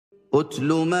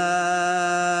أتل ما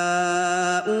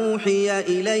أوحي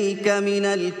إليك من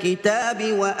الكتاب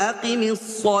وأقم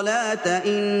الصلاة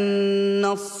إن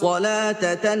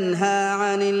الصلاة تنهى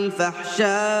عن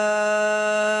الفحشاء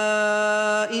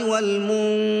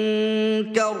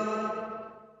والمنكر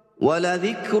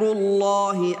ولذكر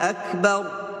الله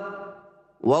أكبر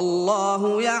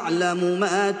والله يعلم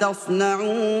ما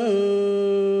تصنعون.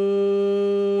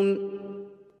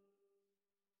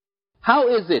 How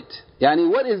is it?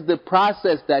 What is the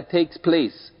process that takes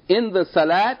place in the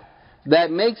salat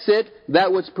that makes it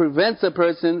that which prevents a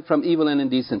person from evil and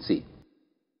indecency?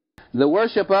 The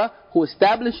worshipper who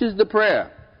establishes the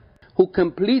prayer, who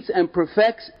completes and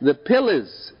perfects the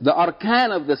pillars, the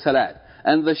arkan of the salat,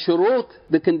 and the shurut,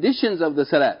 the conditions of the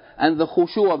salat, and the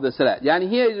khushu of the salat. Here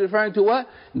he's referring to what?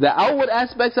 The outward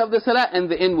aspects of the salat and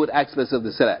the inward aspects of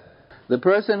the salat. The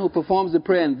person who performs the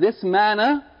prayer in this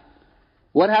manner,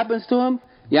 what happens to him?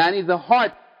 The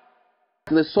heart,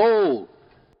 the soul,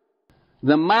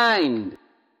 the mind,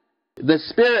 the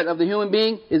spirit of the human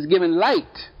being is given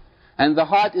light, and the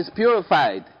heart is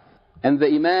purified, and the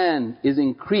iman is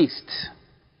increased,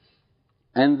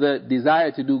 and the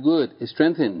desire to do good is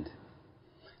strengthened,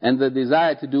 and the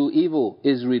desire to do evil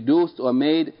is reduced or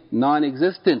made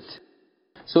non-existent.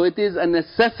 So it is a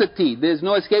necessity, there is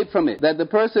no escape from it, that the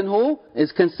person who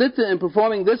is consistent in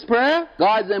performing this prayer,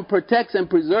 guards and protects and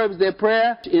preserves their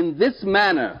prayer in this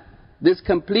manner, this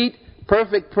complete,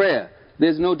 perfect prayer. There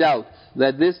is no doubt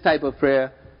that this type of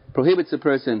prayer prohibits a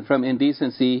person from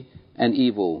indecency and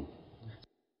evil.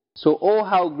 So, oh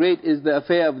how great is the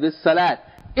affair of this salat,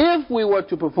 if we were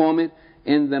to perform it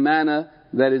in the manner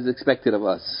that is expected of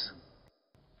us.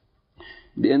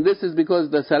 And this is because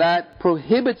the salat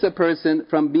prohibits a person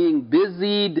from being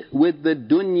busied with the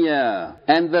dunya.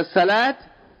 And the salat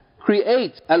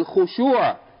creates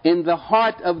al-khushu' in the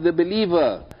heart of the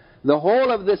believer. The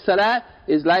whole of the salat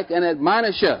is like an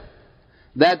admonisher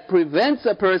that prevents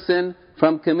a person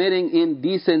from committing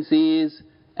indecencies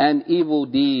and evil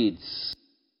deeds.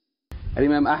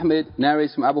 Imaam Ahmad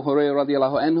narrates from Abu Hurairah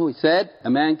RadiyAllaahu anhu, he said, a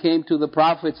man came to the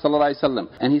Prophet ﷺ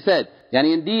and he said,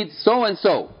 indeed so and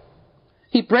so,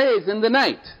 he prays in the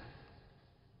night,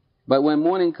 but when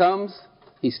morning comes,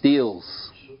 he steals.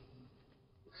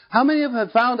 How many of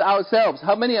us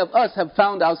have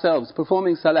found ourselves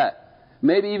performing salat?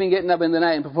 Maybe even getting up in the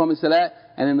night and performing salat,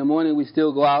 and in the morning we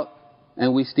still go out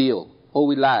and we steal, or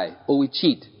we lie, or we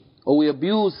cheat, or we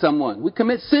abuse someone. We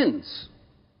commit sins.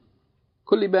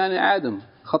 Kulli bani Adam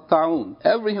khatta'un.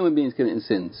 Every human being is committing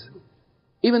sins,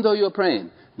 even though you're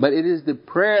praying. But it is the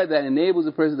prayer that enables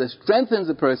a person, that strengthens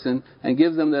a person and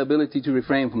gives them the ability to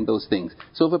refrain from those things.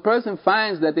 So if a person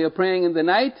finds that they are praying in the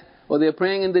night or they are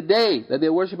praying in the day, that they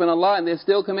are worshipping Allah and they are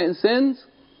still committing sins,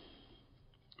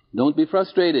 don't be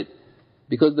frustrated.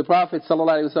 Because the Prophet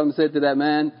ﷺ said to that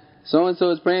man,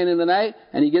 so-and-so is praying in the night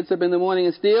and he gets up in the morning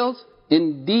and steals.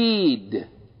 Indeed,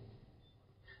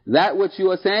 that which you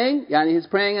are saying, he's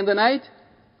praying in the night,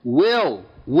 will.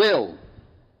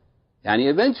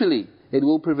 Eventually, it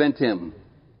will prevent him.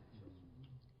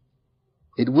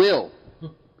 It will.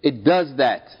 It does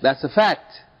that. That's a fact.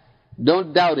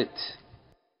 Don't doubt it.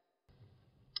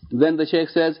 Then the Shaykh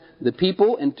says, the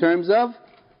people in terms of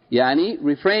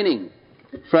refraining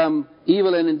from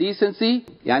evil and indecency,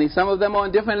 some of them are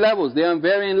on different levels. They are on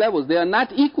varying levels. They are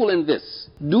not equal in this,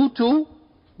 due to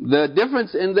the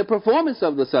difference in the performance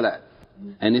of the salat.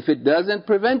 And if it doesn't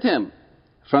prevent him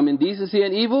from indecency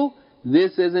and evil,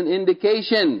 this is an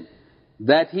indication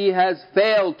that he has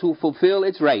failed to fulfill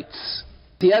its rights.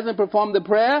 He hasn't performed the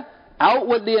prayer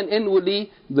outwardly and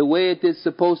inwardly the way it is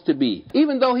supposed to be.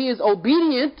 Even though he is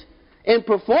obedient in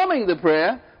performing the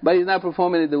prayer, but he's not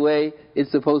performing it the way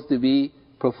it's supposed to be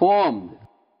performed.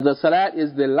 The salat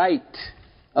is the light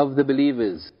of the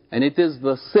believers, and it is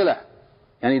the silah,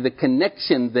 the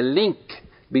connection, the link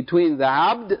between the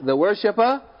abd, the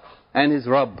worshipper, and his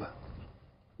Rabb.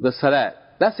 The salat.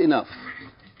 That's enough.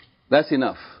 That's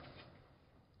enough.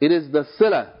 It is the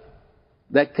silah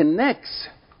that connects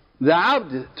the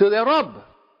abd to their Rabb.